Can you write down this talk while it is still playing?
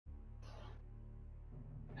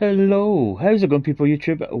Hello, how's it going people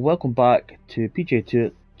YouTube? Welcome back to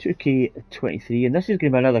PGA 2K23 and this is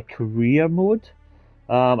going to be another career mode.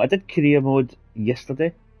 I did career mode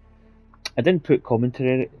yesterday. I didn't put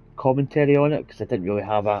commentary on it because I didn't really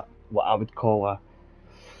have what I would call a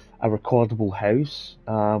recordable house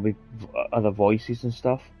with other voices and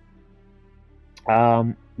stuff. We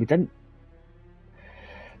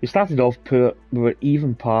started off poor, we were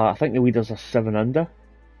even par. I think the leaders are 7 under.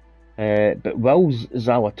 But Will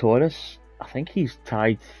Zalatoris, I think he's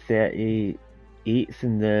tied 38th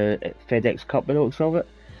in the FedEx Cup by the looks of it.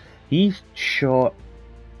 He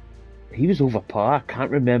was over par. I can't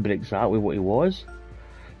remember exactly what he was.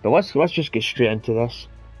 But let's just get straight into this.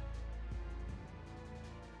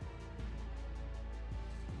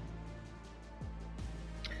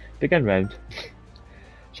 Begin round.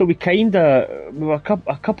 So we were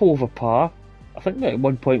a couple over par. I think at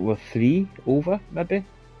one point we were 3 over, maybe.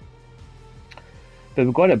 But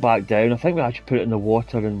we got it back down. I think we actually put it in the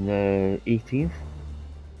water in the 18th.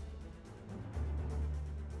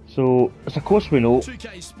 So it's a course we know.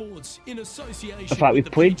 In fact, we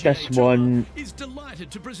played this one.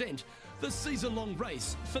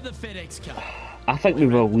 I think we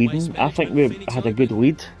were leading. I think we had a good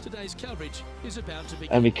lead,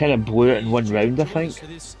 and we kind of blew it in one round. I think.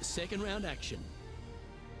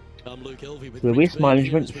 The Waste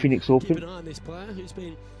Management Phoenix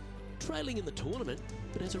Open. Trailing in the tournament,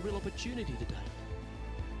 but has a real opportunity today.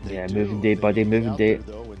 Yeah, moving day, buddy, moving day.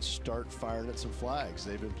 Though, and start firing at some flags.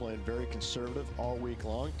 They've been playing very conservative all week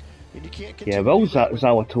long, and you can't. Yeah, Will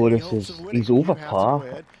Zalatoris he's over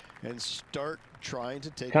par. And start trying to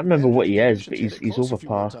take. Can't remember what he is, but he's over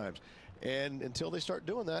par. And until they start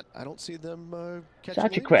doing that, I don't see them It's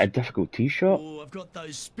actually quite a difficult tee shot. Oh, I've got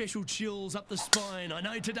those special chills up the spine. I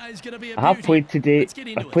know today's going to be a I have played today.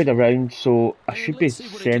 I've played a round, so I should be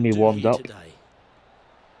semi-warmed up.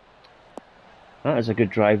 That is a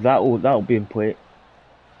good drive. That'll be in play.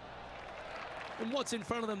 And what's in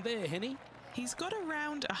front of them there, Henny? He's got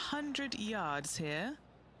around 100 yards here.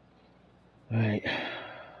 Right.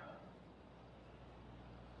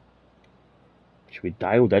 Should we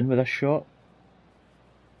dialed in with a shot?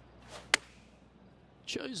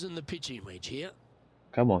 Chosen the pitching wedge here.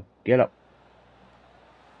 Come on, get up.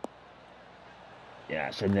 Yeah,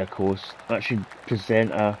 it's in there close. That should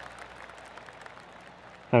present a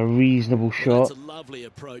reasonable shot. That's a lovely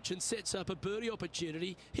approach and sets up a birdie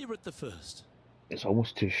opportunity here at the first. It's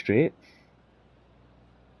almost too straight.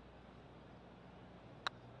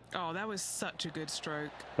 Oh, that was such a good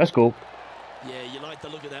stroke. Let's go. Yeah, you like the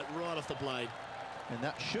look of that right off the blade. And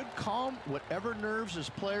that should calm whatever nerves this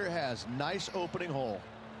player has. Nice opening hole.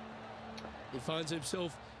 He finds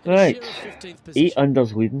himself in Right, a share of 15th position. 8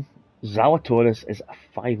 unders leading. Zalatoris is a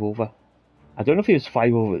 5 over. I don't know if he was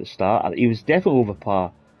 5 over at the start. He was definitely over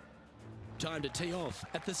par. Time to tee off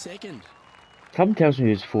at the second. Something tells me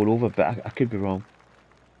he was 4 over, but I could be wrong.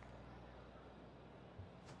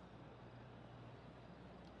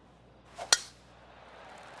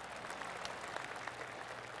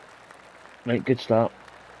 Right, good start.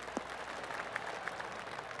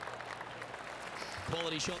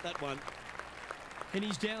 Quality shot, that one. And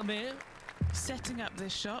he's down there. Setting up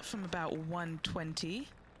this shot from about 120.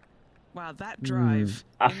 Wow, that drive.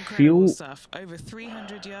 I incredible feel stuff. Over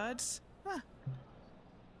 300 yards. Huh.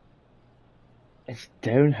 It's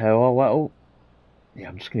downhill a little. Yeah,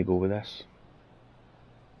 I'm just going to go with this.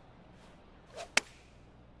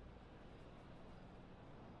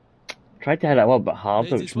 Tried to hit it a little bit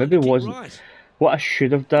harder, which maybe wasn't what I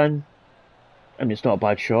should have done. I mean, it's not a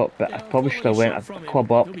bad shot, but I probably should have went a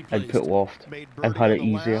club up and put loft and had it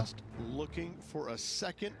easier. Looking for a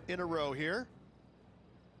second in a row here.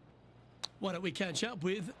 Why don't we catch up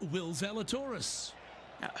with Will Zalatoris?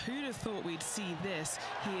 Now, who'd have thought we'd see this?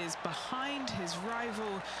 He is behind his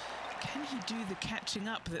rival. Can he do the catching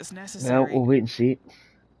up that's necessary? Well, we'll wait and see.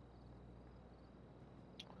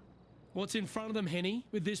 What's in front of them, Henny,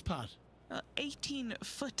 with this putt?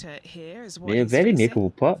 18-footer here is what Yeah, he's very facing.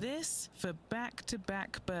 makeable putt. This for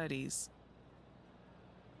back-to-back birdies.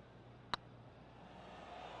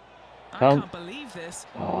 I can't believe this.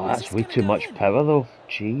 Oh, that's way too much power though.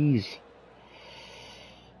 Jeez.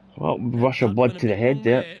 Well, rush of blood to the head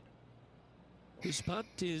there. This putt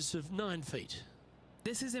is of 9 feet.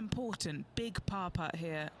 This is important. Big par putt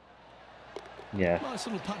here. Yeah. Nice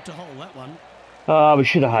little putt to hole, that one. We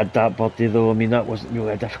should have had that birdie though. I mean, that wasn't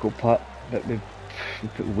really a difficult putt, but we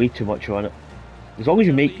put way too much on it. As long as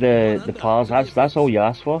you make the pars, that's all you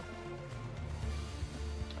ask for.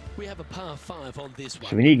 We have a par 5 on this one.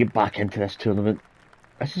 So we need to get back into this tournament.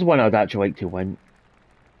 This is one I'd actually like to win,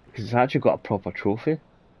 because it's actually got a proper trophy.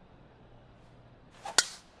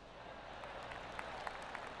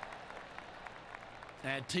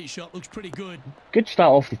 That tee shot looks pretty good. Good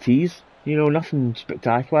start off the tees. You know, nothing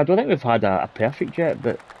spectacular. I don't think we've had a perfect yet,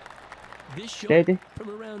 but This shot steady.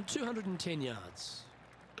 from around 210 yards.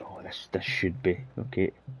 Oh, this should be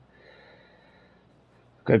okay.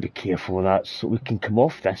 Got to be careful of that, so we can come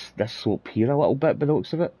off this slope here a little bit by the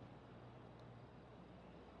looks of it.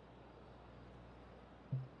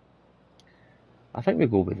 I think we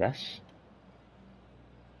go with this.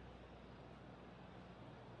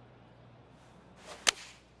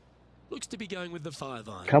 Looks to be going with the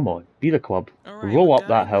 5-iron. Come on, be the club. All right, Roll we're up that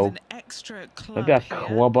going hill. with an extra club Maybe a here.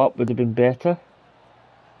 club up would have been better.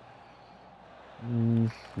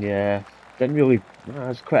 Yeah, didn't really.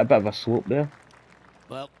 There's quite a bit of a slope there.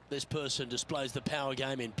 Well, this person displays the power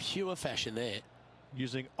game in pure fashion there.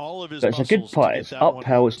 Using all of his But it's a good muscles to putt. get It's that one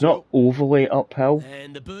uphill. It's not too. overly uphill.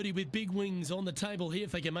 And the birdie with big wings on the table here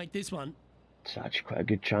if they can make this one. It's actually quite a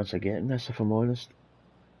good chance of getting this, if I'm honest.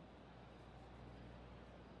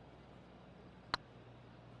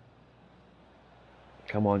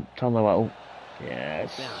 Come on, turn a little.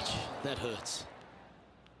 Yes. Ouch, that hurts.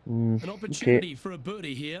 Mm, An opportunity okay. for a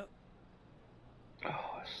birdie here.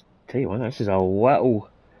 Oh, tell you what, this is a little.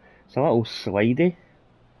 It's a little slidey.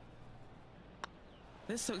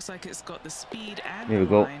 This looks like it's got the speed and There we the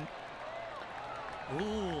go. Ooh, line.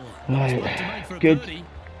 nice Right, one to make for a good. birdie.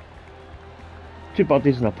 2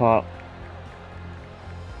 birdies in a par.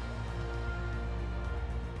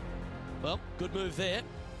 Well, good move there.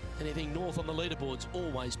 Anything north on the leaderboard's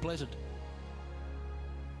always pleasant.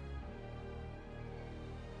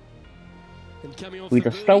 And coming off We'd the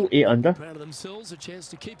are still birdie, 8 under. proud of themselves, a chance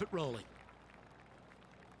to keep it rolling.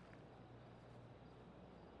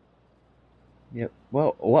 Yep.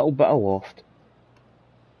 Well, a little bit of loft.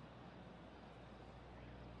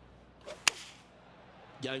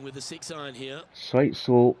 Going with the 6-iron here. Slight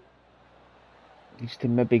slope. Needs to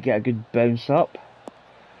maybe get a good bounce up.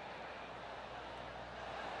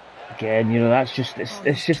 Again, you know, that's just it's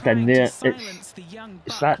He's just trying in to there. silence the young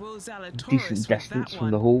It's buck, that Will Zalatoris, decent with distance that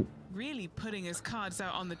from the one. hole. Really putting his cards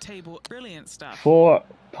out on the table. Brilliant stuff. For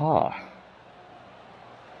par.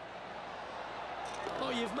 Oh,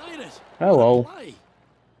 you've made it. Hello. What a play.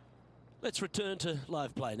 Let's return to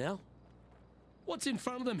live play now. What's in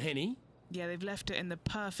front of them, Henny? Yeah, they've left it in the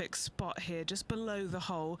perfect spot here, just below the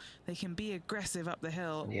hole. They can be aggressive up the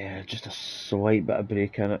hill. Yeah, just a slight bit of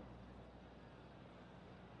break in it.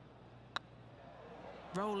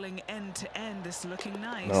 Rolling end to end, this looking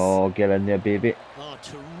nice. Oh, get in there, baby. Oh,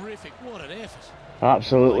 terrific. What an effort.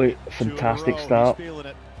 Absolutely Like 2 in a fantastic row, start. He's feeling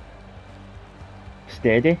it.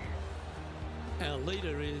 Steady. Our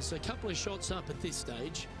leader is a couple of shots up at this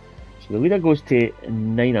stage. So the leader goes to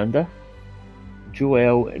 9 under.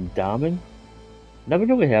 Joel Darman. Never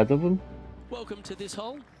really heard of him. Welcome to this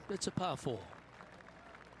hole. It's a par 4.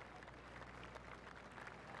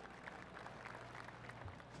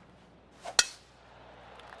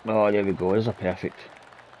 Oh, there we go. There's a perfect.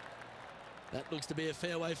 That looks to be a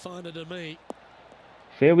fairway finder to me.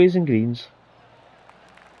 Fairways and greens.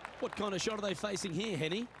 What kind of shot are they facing here,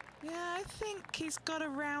 Henny? Yeah, I think he's got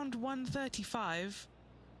around 135.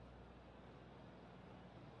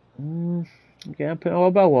 Okay, I'm putting a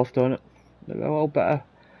little bit of loft on it. A little bit of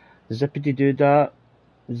zippity doo that.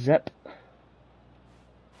 Zip.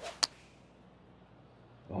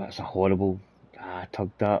 Oh, that's a horrible.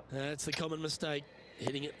 Tugged that. That's the common mistake.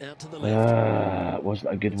 Hitting it out to the left. It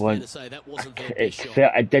wasn't a good It's fair one. to say that wasn't their It, best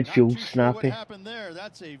shot. it did Not feel too sure snappy. what happened there.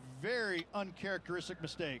 That's a very uncharacteristic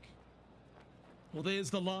mistake. Well, there's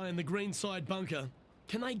the line, the green side bunker.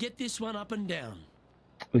 Can they get this one up and down?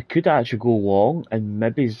 We could actually go long and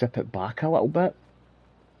maybe zip it back a little bit.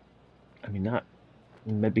 I mean, that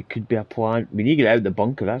maybe could be a plan. We need to get out of the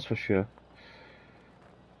bunker, that's for sure.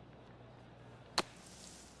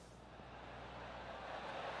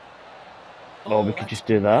 Oh, we could just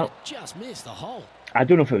do that. Just missed the hole. I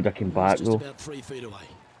don't know if it would have come back It's just though. about 3 feet away.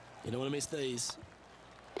 You don't want to miss these.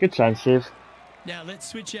 Good chance save. Now let's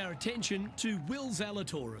switch our attention to Will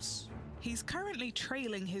Zalatoris. He's currently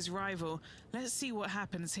trailing his rival. Let's see what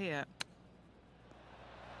happens here.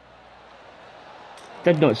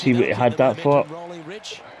 Did not see what he had that for. Rolling,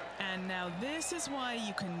 Rich. And now this is why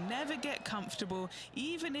you can never get comfortable,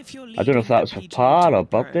 even if you're leading I don't know if that was for PGA par Tour or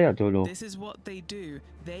Pro. birthday, I don't know. This is what they do.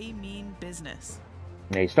 They mean business.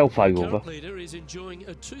 Yeah, he's still 5 over. Current leader is enjoying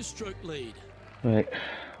a 2-stroke lead. Right,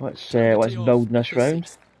 let's build this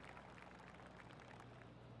round.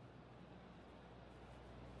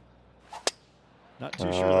 Not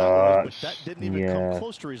too sure that was, but that didn't even yeah. come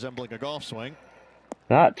close to resembling a golf swing.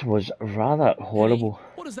 That was rather horrible. Henny,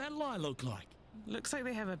 what does that lie look like? Looks like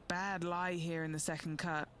they have a bad lie here in the second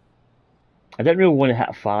cut. I didn't really want to hit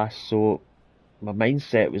it fast, so my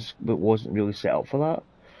mindset wasn't really set up for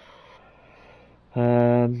that.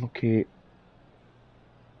 Okay.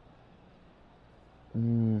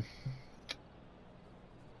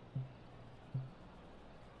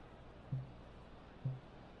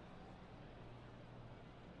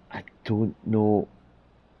 I don't know.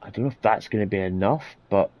 I don't know if that's going to be enough,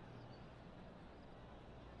 but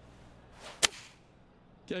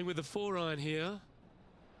Going with the 4-iron here.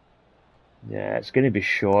 yeah, it's going to be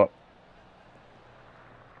short.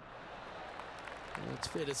 Well, it's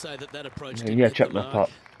fair to say that approach Yeah, didn't yeah, hit check the my mark. putt.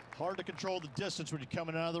 Hard to control the distance when you're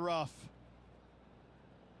coming out of the rough.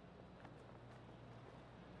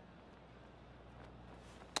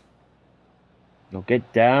 No,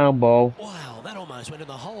 get down, ball. Wow, that almost went in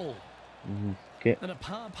the hole. Okay. And a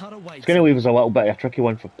par putt awaits. It's going to leave us a little bit of a tricky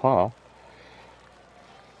one for par.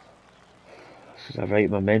 This is a right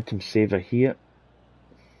momentum saver here.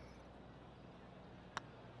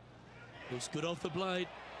 It was good off the blade.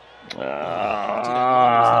 It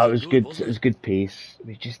was good. It was good pace.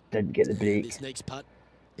 We just didn't get the break. This next putt,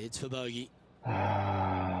 it's for bogey.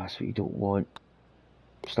 That's what you don't want.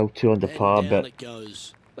 Still 2 under par, And down but it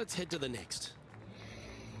goes. Let's head to the next.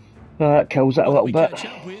 that kills it a little We bit. catch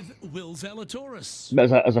up with Will Zalatoris.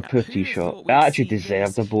 But as a poor Who'd tee have shot, thought it we'd actually see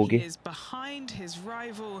deserved this? a bogey. He is behind his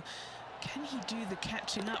rival. Can he do the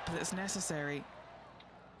catching up that's necessary?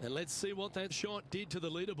 And let's see what that shot did to the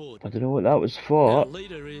leaderboard. I don't know what that was Our for.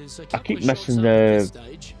 leader is a I couple keep of shots missing up at this the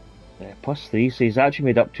stage. +3, so he's actually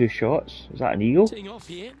made up 2 shots. Is that an eagle? Teeing off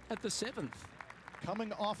here at the 7th.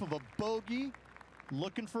 Coming off of a bogey,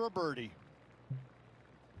 looking for a birdie.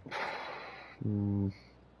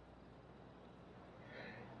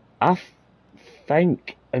 I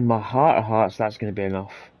think in my heart of hearts that's going to be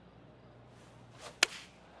enough.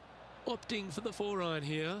 Opting for the 4-iron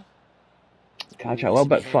here. Catch it a little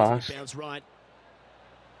bit fast. Bounce right.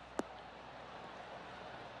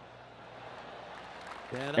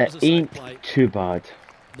 Yeah, that It was a safe ain't play. too bad.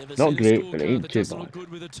 Never Not seen a great, but it scorecard ain't that too doesn't bad. look good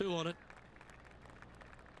with a 2 on it.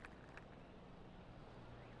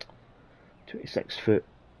 26 foot.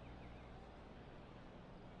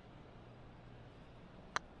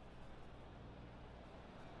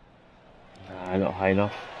 Nah, not high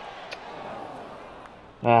enough.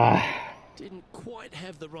 Didn't quite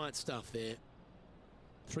have the right stuff there.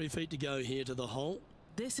 3 feet to go here to the hole.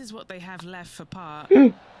 This is what they have left for par.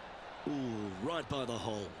 Ooh, right by the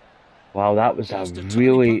hole. Wow, that was Just a tiny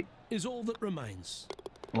really... putt is all that remains.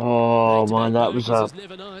 Oh Back-to-back man, that was bogeys a... is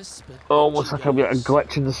never nice, but almost she like a bit of goes.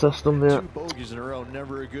 glitch in the system there. 2 bogeys in a row,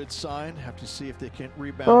 never a good sign. Have to see if they can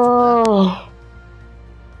rebound from that. Oh,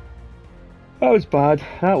 that was bad.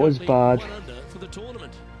 That was Currently bad. 1 under for the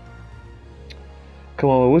tournament. Come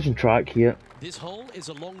on, we're losing track here. This hole is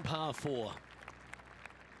a long par 4.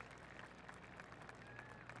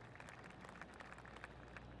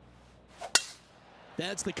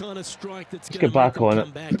 That's the kind of strike that's Let's going get to back on it.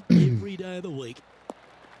 come back every day of the week.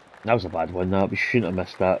 That was a bad one. That we shouldn't have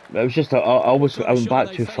missed that. It was just I went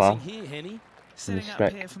back too far. Here, Henny? Setting up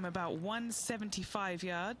stick. here from about 175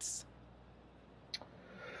 yards.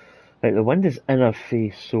 Right, the wind is in our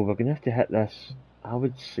face, so we're gonna have to hit this. I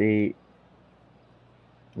would say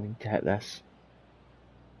we need to hit this.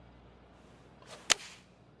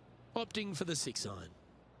 Opting for the 6-iron.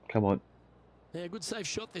 Come on, Yeah, good safe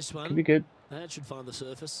shot this one. could be good. That should find the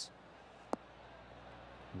surface.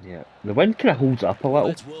 Yeah, the wind kind of holds up a Well, little.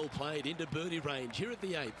 that's well played into birdie range here at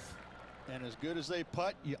the 8th. And as good as they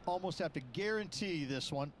putt, you almost have to guarantee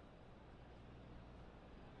this one.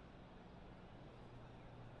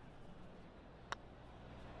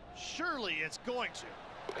 Surely it's going to.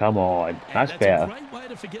 Come on, that's a better. great way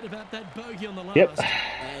to forget about that bogey on the last. Yep.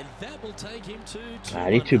 And that will take him to 2 I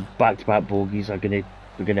need 2 under. backto-back bogeys. We're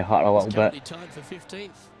gonna hurt a little He's bit. currently tied for 15th.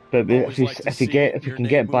 But Always like to if we see can your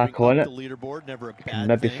get name back moving on up it, the leaderboard, never a we can bad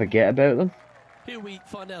maybe thing. forget about them. Here we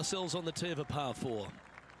find ourselves on the tee of a par 4.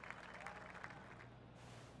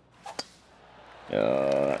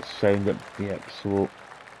 That sounded slow.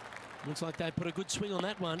 Looks like they put a good swing on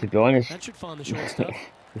that one. To be honest, That should find the short stuff.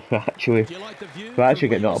 actually, Do you like the view? we actually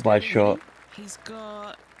from get where not a you're bad standing, shot. He's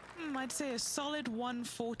got, I'd say, a solid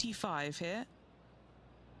 145 here.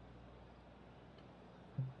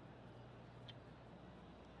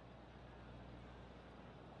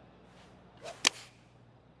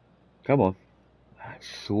 Come on. That's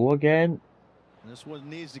slow again. This one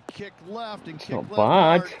needs to kick left and It's kick not left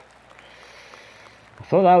bad. hard. I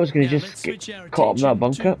thought that was going Now to let's just switch get our caught up in that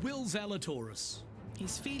attention bunker. to Will Zalatoris.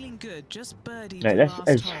 He's feeling good, just birdied Now the this last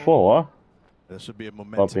is hole. for... This would be a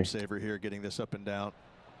momentum Lovely. saver here, getting this up and down.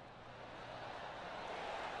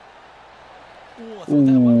 Oh, I thought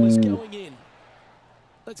that one was Ooh. going in.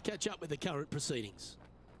 let's catch up with the current proceedings.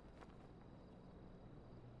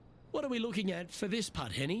 What are we looking at for this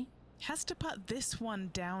putt, Henny? Has to putt this one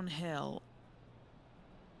downhill.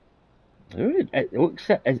 It looks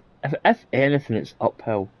as if anything, it's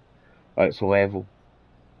uphill or it's level.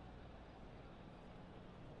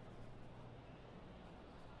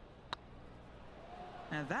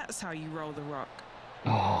 Now that's how you roll the rock.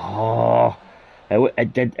 Oh, it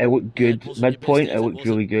looked good. Midpoint, it looked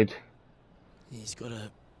really good. He's got a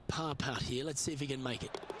par putt here. Let's see if he can make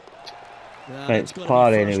it. Right, it's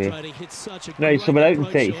par anyway. Right, so we're out in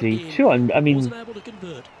 33. 2 under. I mean,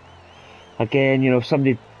 again, you know, if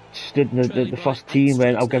somebody stood in the first tee and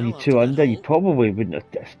went, "I'll give you 2 under," you probably wouldn't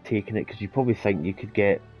have taken it because you probably think you could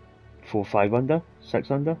get 4, 5 under,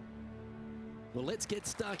 6 under. Well, let's get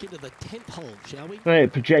stuck into the 10th hole, shall we?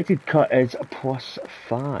 Right, projected cut is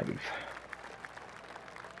 +5.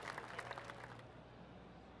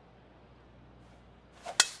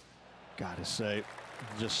 Gotta say,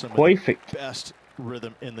 just some Perfect. of the best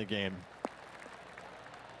rhythm in the game.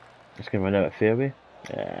 It's going to run out of fairway.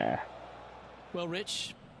 Yeah. Well,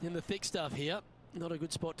 Rich, in the thick stuff here, not a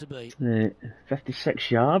good spot to be.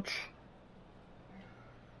 56 yards.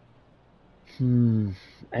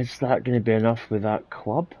 Is that going to be enough with that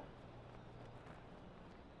club?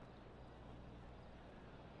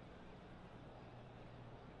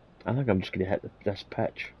 I think I'm just going to hit this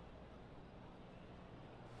pitch.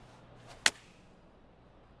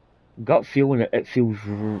 Gut feeling it feels.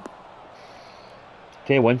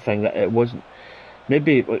 Tell you one thing, that it wasn't.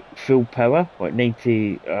 Maybe like full power, like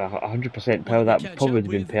 90, 100% power. That probably would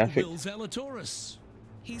have been perfect.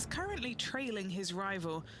 He's currently trailing his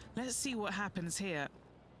rival. Let's see what happens here.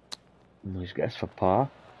 He's got this for par.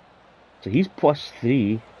 So he's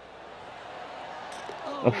 +3.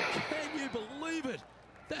 Oh, can you believe it?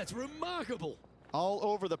 That's remarkable. All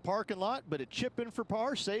over the parking lot, but a chip in for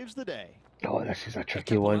par saves the day. Oh, this is a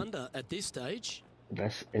tricky one. Under at this stage.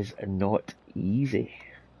 This is not easy.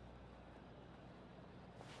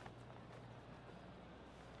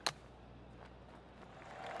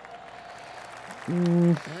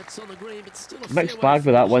 That's on the green, but still a mixed bag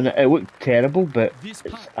with that one. It looked terrible, but it's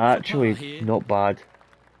actually not bad.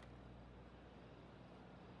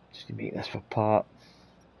 Just to make this for par.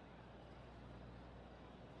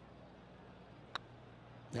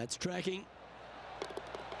 That's tracking.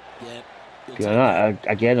 Yeah.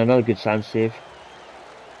 Again, another good sand save.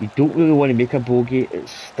 You don't really want to make a bogey at the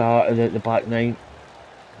start of the back nine.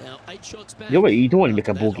 Now 8 shots back. You know what? You don't want to make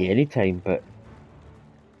a bogey anytime, but.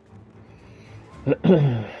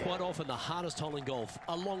 Quite often the hardest hole in golf,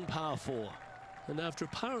 a long par 4. And after a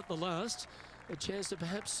par at the last, a chance to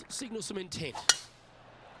perhaps signal some intent.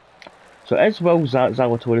 So is Will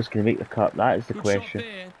Zalatoris going to make the cut? That is the question.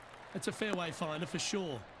 It's a fairway finder for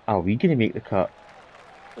sure. Are we going to make the cut?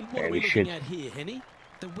 And what are we looking at here, Henny?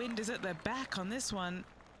 The wind is at their back on this one.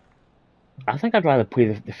 I think I'd rather play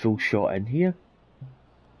the full shot in here.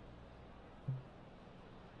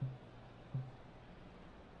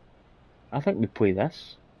 I think we play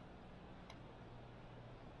this.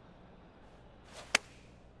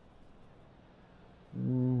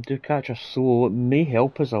 Do catch a solo. It may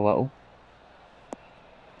help us a little.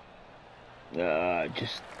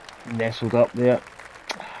 Just nestled up there.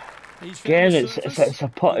 Again, it's a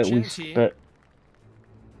putt at least, but.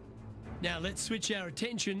 Now let's switch our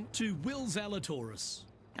attention to Will Zalatoris.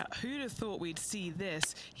 Now, who'd have thought we'd see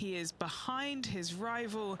this? He is behind his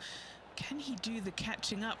rival. Can he do the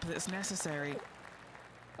catching up that's necessary?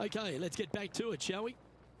 Okay, let's get back to it, shall we?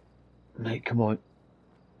 Right, come on.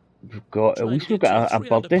 At least we've got a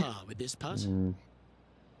birdie. With this putt.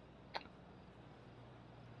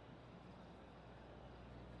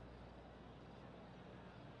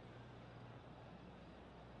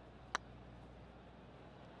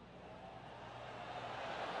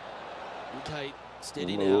 Okay,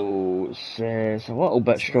 steady now. Oh, it's a little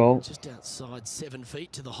bit strong. Just outside 7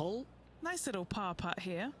 feet to the hole. Nice little par putt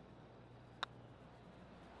here.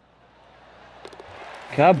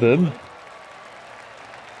 Kaboom.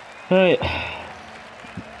 Right.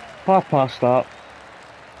 Par start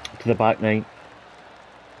to the back nine.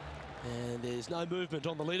 And there's no movement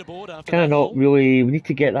on the leaderboard after Kind of that not hole. really. We need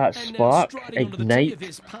to get that And now spark, striding onto the tee of ignite.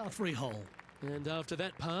 this par 3 hole. And after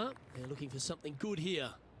that par, they're looking for something good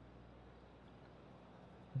here.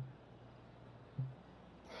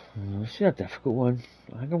 This is a difficult one.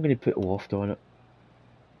 I think I'm going to put a loft on it.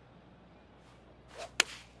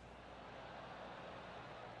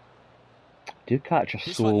 Do catch a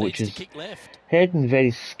This slow, one which needs is to kick left. heading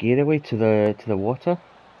very scarily to the water.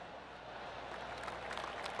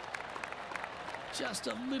 Just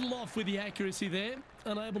a little off with the accuracy there,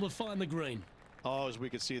 unable to find the green. Oh, as we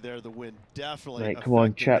can see there, the wind definitely Right, come on,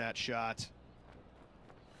 affected chip. that shot.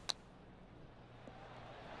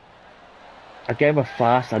 Again, we're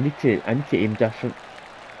fast. I need to aim different.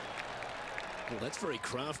 Well, that's very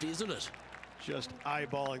crafty, isn't it? Just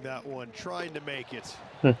eyeballing that one, trying to make it.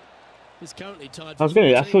 He's currently tied I for was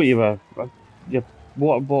gonna. I 14th. thought you were your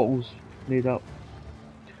water bottles made up.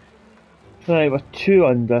 Right, we're 2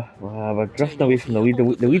 under. We're drifting away from the lead.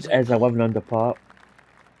 The lead is 11 under par.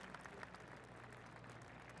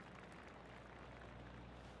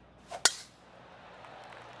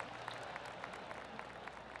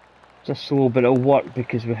 It's a slow, but it'll work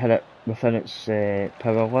because we hit it within its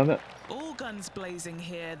power limit. All guns blazing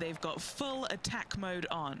here. They've got full attack mode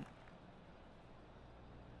on.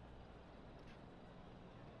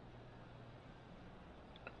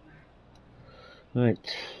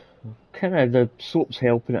 Right, kind of the slope's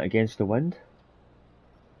helping it against the wind.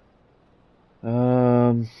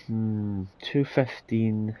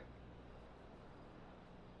 215.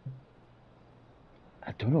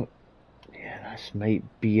 I don't know. Yeah, this might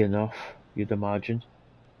be enough, you'd imagine.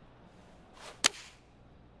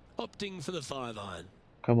 Opting for the 5-iron.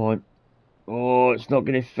 Come on. Oh, it's not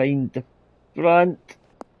going to find the front.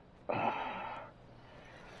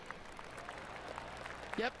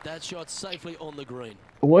 Yep, that shot's safely on the green.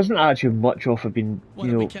 It wasn't actually much off of being, Why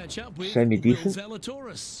you don't we know, catch up with semi-decent. Will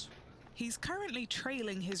Zalatoris? He's currently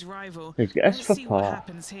trailing his rival. Let's get this Let's for see what par.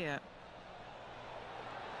 happens here.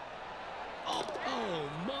 Oh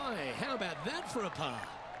my, how about that for a par?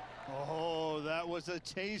 Oh, that was a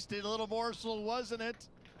tasty little morsel, wasn't it?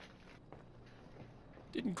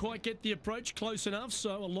 Didn't quite get the approach close enough,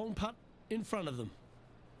 so a long putt in front of them.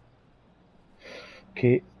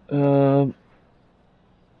 Okay, come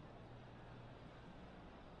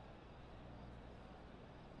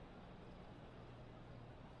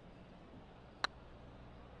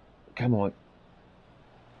on.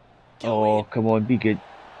 Oh, come on, be good.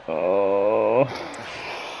 Oh.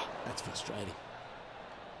 That's frustrating.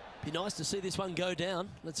 Be nice to see this one go down.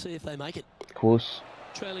 Let's see if they make it. Close.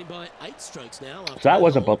 Trailing by 8 strokes now. So that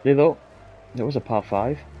was a birdie though. It was a par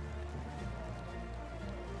 5.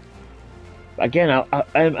 Again, I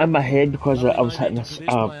in my head, because I was hitting this,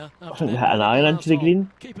 I think we hit an iron into the green.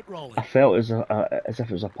 Keep it rolling. I felt as if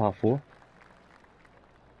it was a par 4.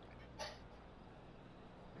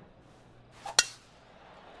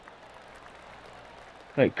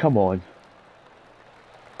 Right, come on.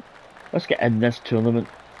 Let's get in this tournament.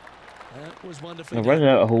 That was wonderful. We're running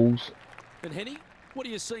out of holes. And Henny, what are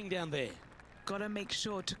you seeing down there? Got to make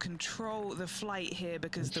sure to control the flight here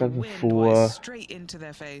because the 7-4. wind was straight into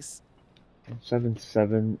their face.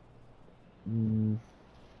 7-7.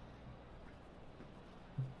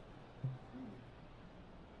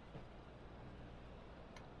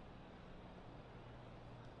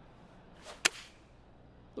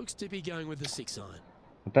 Looks to be going with the 6-iron.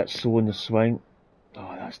 A bit slow in the swing.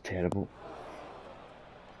 Oh, that's terrible.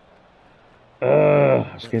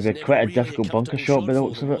 It's going to be quite a difficult bunker shot by the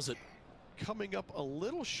looks of it. Coming up a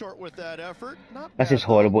little short with that effort. Not This bad, is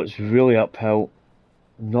horrible. It's really uphill.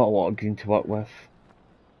 Not a lot of green to work with.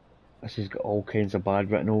 This has got all kinds of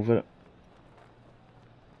bad written over it.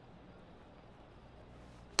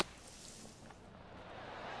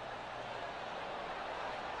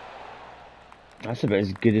 That's about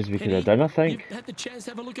as good as we could have done, I think. You had the chance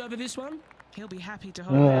to have a look over this one? He'll be happy to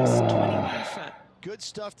hold this 21 foot. Good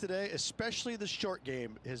stuff today, especially the short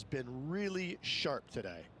game has been really sharp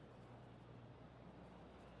today.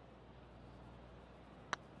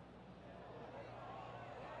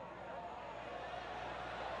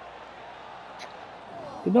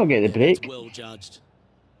 Did not get the break. Well judged.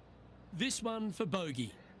 This one for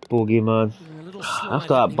bogey. Bogey, man.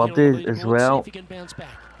 After that birdie as well.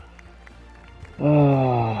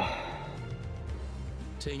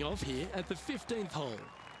 Teeing off here at the 15th hole.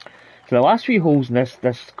 So the last 3 holes in this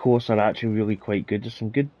course are actually really quite good. There's some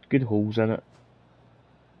good holes in it.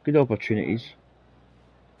 Good opportunities.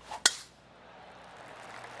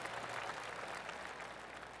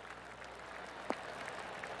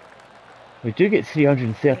 We do get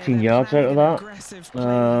 313 yards out of that. Aggressive play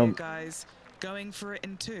here, guys. Going for it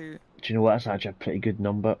in 2. Do you know what? That's actually a pretty good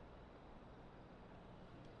number.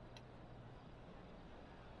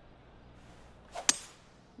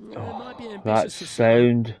 That's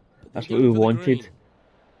sound. That's what we wanted.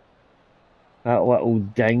 That little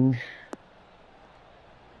ding.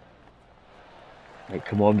 Right,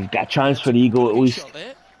 come on, we've got a chance for eagle at least.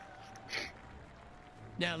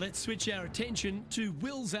 Now let's switch our attention to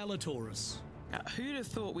Will Zalatoris. Now, who'd have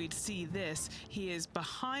thought we'd see this? He is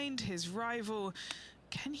behind his rival.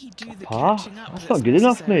 Can he do the Par? catching up? That's not good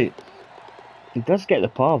enough, mate. He does get the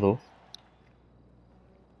par though.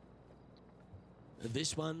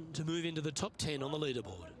 This one to move into the top 10 on the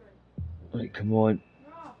leaderboard. Right, come on.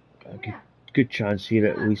 Got a good chance here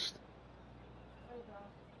at least.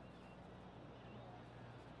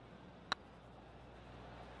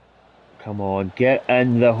 Come on, get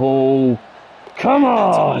in the hole. Come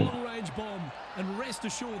on! That's a long-range bomb, and rest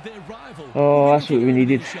assured their rival. Oh, that's what we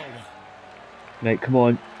needed. Right, come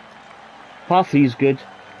on. Par 3 is good.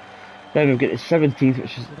 Then we've got the 17th,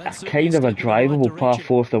 which is a kind of a drivable par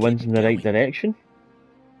 4 if the wind's in the right direction.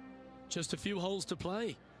 Just a few holes to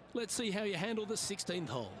play. Let's see how you handle the 16th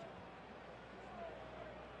hole.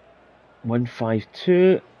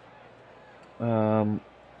 152.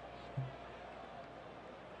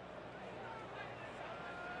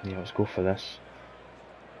 Yeah, let's go for this.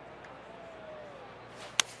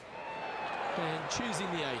 And choosing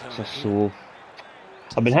the 8 It's a slow.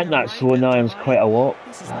 I've been hitting that slow irons quite a lot.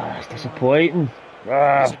 It's disappointing.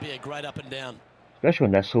 This would be a great up and down. Especially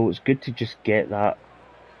on this hole, it's good to just get that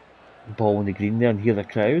ball in the green there and hear the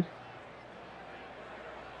crowd.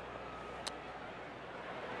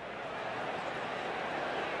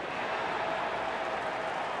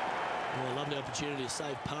 Oh, a lovely opportunity to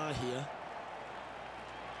save par here.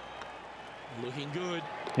 Looking good.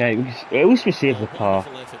 Yeah, at least we saved the par.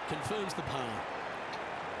 Effort. Confirms the par.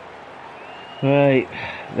 Right,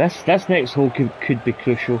 this next hole could be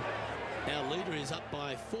crucial. Our leader is up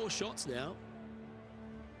by 4 shots now.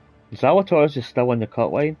 Zalatoris is still on the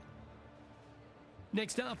cut line.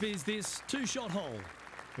 Next up is this 2-shot hole.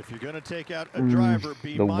 If you're going to take out a driver,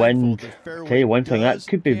 be the mindful wind. the fairway Tell you one thing, that does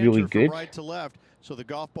could be really canter from good. right to left, so the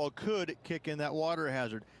golf ball could kick in that water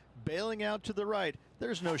hazard. Bailing out to the right,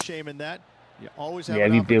 there's no shame in that. You always have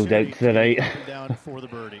an we bailed out to the right. up and down for the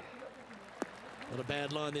birdie. Not a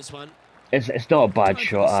bad line, this one. It's not a bad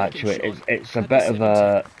shot actually. It's a bit of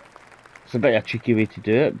a tricky way to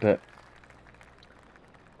do it, but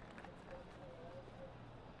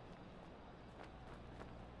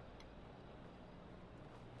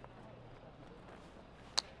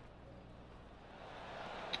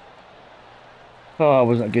oh, it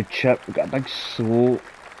wasn't a good chip. We got a big slow.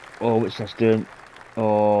 Oh, what's this doing?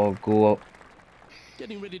 Oh, go up.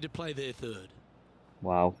 Getting ready to play their 3rd.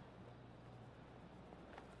 Wow.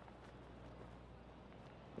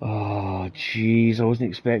 Oh, jeez, I wasn't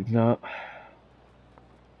expecting that.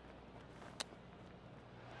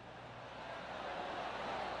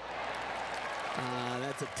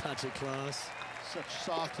 That's a touch of class. Such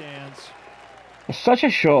soft hands. It's such a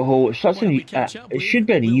short hole. It's such it should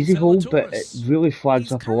be an easy hole, but it really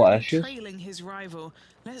flags up a lot of issues. Trailing his rival.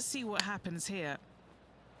 Let's see what happens here.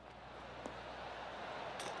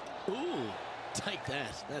 Ooh, take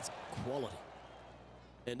that. That's quality.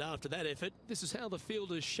 And after that effort, this is how the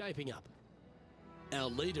field is shaping up. Our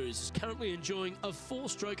leader is currently enjoying a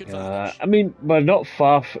 4-stroke advantage. I mean, we're not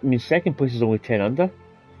far. I mean, second place is only 10 under.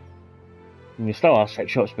 And we still are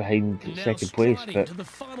 6 shots behind second place, but to the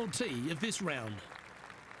final tee of this round.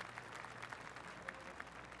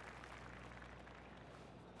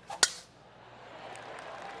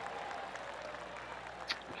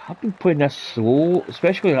 I've been playing this slow,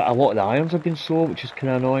 especially a lot of the irons have been slow, which is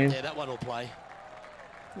kind of annoying. Yeah, that one will play.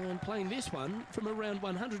 And playing this one from around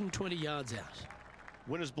 120 yards out.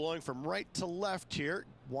 Wind is blowing from right to left here.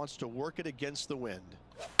 Wants to work it against the wind.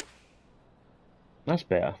 That's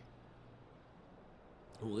better.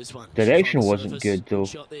 Ooh, this one. Direction wasn't good though.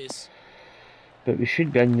 But we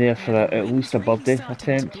should be in there for at least a birdie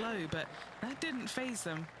attempt. But that didn't faze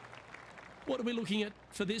them. What are we looking at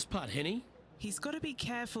for this putt, Henny? He's got to be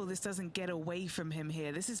careful this doesn't get away from him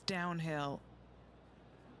here. This is downhill.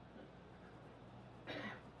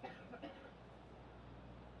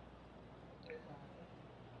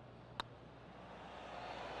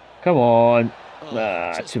 Come on.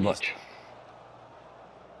 Oh, Too much.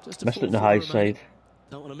 Missed it on the high side.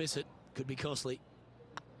 Don't want to miss it. Could be costly.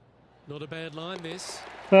 Not a bad line, this.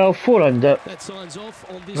 Well, 4 under. That signs off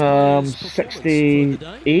on this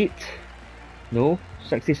 68. No,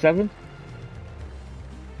 67.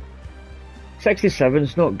 67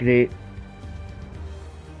 is not great.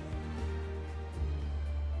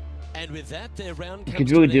 And with that, their round You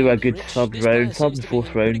could really do a good third and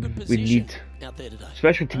fourth round. We need,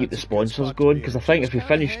 especially to keep the sponsors going, because I think if we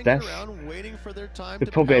finish this, we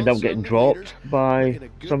probably end up getting dropped by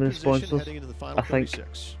some of the sponsors, I think.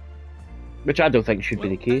 Which I don't think should be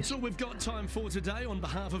the case. Because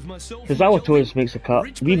Zalatoris makes the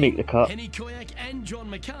cut, we make the cut,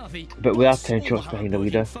 but we are 10 shots behind the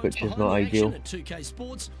leader, which is not ideal.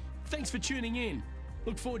 Thanks for tuning in.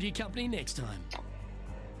 Look forward to your company next time.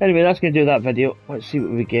 Anyway, that's going to do that video. Let's see what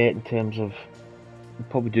we get in terms of... We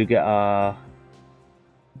probably do get a...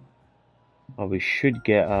 Or we should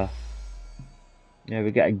get a... Yeah,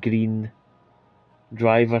 we get a green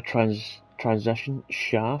driver transition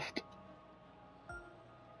shaft.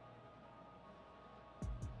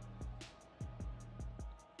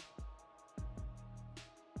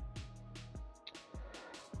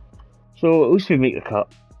 So at least we make the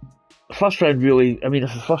cut. First round really, I mean,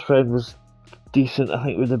 if the first round was decent, I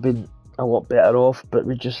think we would have been a lot better off, but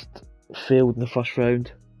we just failed in the first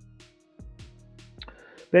round.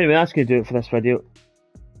 But anyway, that's going to do it for this video.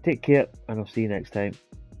 Take care, and I'll see you next time.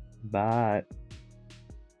 Bye.